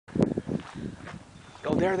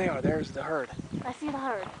Oh, there they are. There's the herd. I see the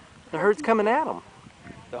herd. The herd's coming at them.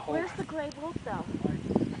 The whole. Where's the gray wolf though?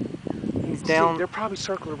 He's down. See, they're probably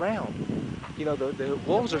circling around. You know, the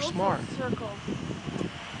wolves are smart. Circle.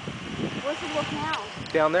 Where's the wolf now?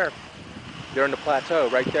 Down there. They're in the plateau,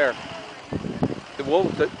 right there. The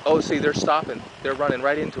wolves. Oh, see, they're stopping. They're running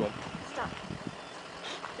right into them. Stop.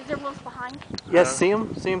 Is there wolves behind? Yes, see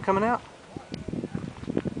him? See him coming out?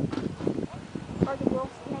 Are the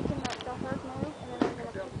wolves making the herd move? And then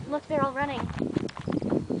they're gonna... Look, they're all running.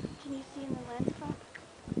 Can you see in the lens front?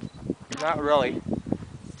 Not really.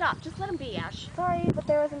 Stop. Just let him be, Ash. Sorry, but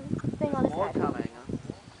there was a thing on his head. Coming.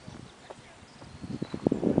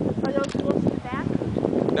 Are those wolves in the back?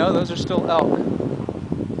 No, those are still elk.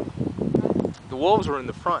 The wolves were in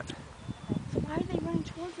the front. So why are they running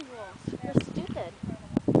towards the wolves? They're stupid.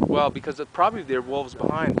 Well, because probably there are wolves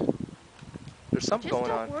behind. There's something Just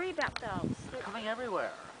going on. don't worry about those. They're coming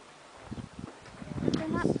everywhere. They're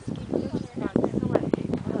not stupid. They're just bugs. So what?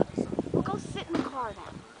 We'll go sit in the car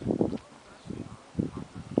then.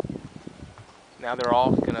 Now they're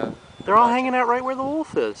all gonna. They're all hanging out right where the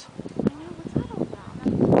wolf is. I know, what's that all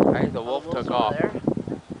about? Hey, the wolf wolves took over off. there?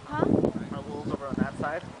 Huh? Are wolves over on that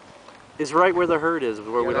side? Is right where the herd is,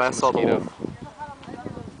 where we last that's a saw the mosquito. wolf.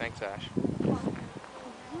 Thanks, Ash. I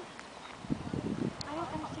don't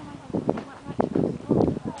understand why they went right towards the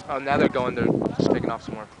wolf. Oh, now they're going. They're just taking off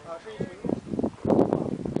some more.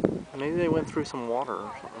 Maybe they went through some water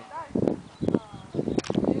or something.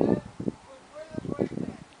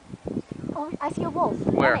 Oh, I see a wolf.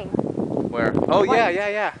 Where? Running. Where? Oh, yeah, yeah, yeah.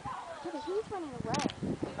 Yeah, but he's running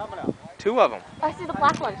away. Two of them. I see the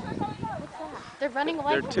black one. What's that? They're running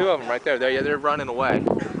away. There are from two of them right there. They're running away.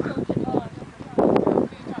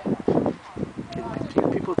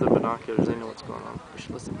 People with the binoculars, they know what's going on. We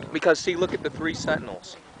should listen to them. Because see, look at the three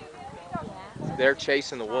sentinels. Yeah. They're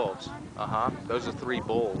chasing the wolves. Those are three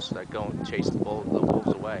bulls that go and chase the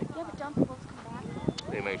wolves away. Yeah, but don't the wolves come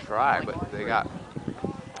back? They may try, but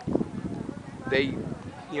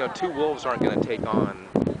two wolves aren't going to take on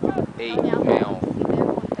 8 male.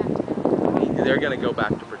 They're going to go back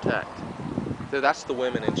to protect. So that's the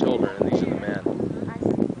women and children, and these are the men.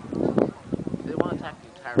 They want to attack the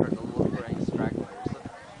entire herd. They'll look for any stragglers,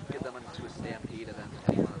 get them into a stampede, and then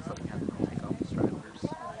anyone that's something happens, they'll take off the stragglers.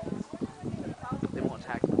 They won't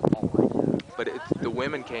attack them all like that. But the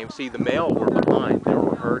women came. See, the male were behind. They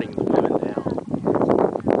were herding the women down.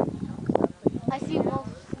 I see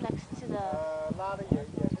wolves next to the...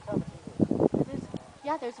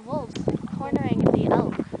 there's wolves cornering the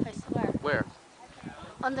elk, I swear. Where?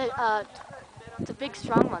 On the big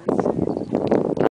strong ones.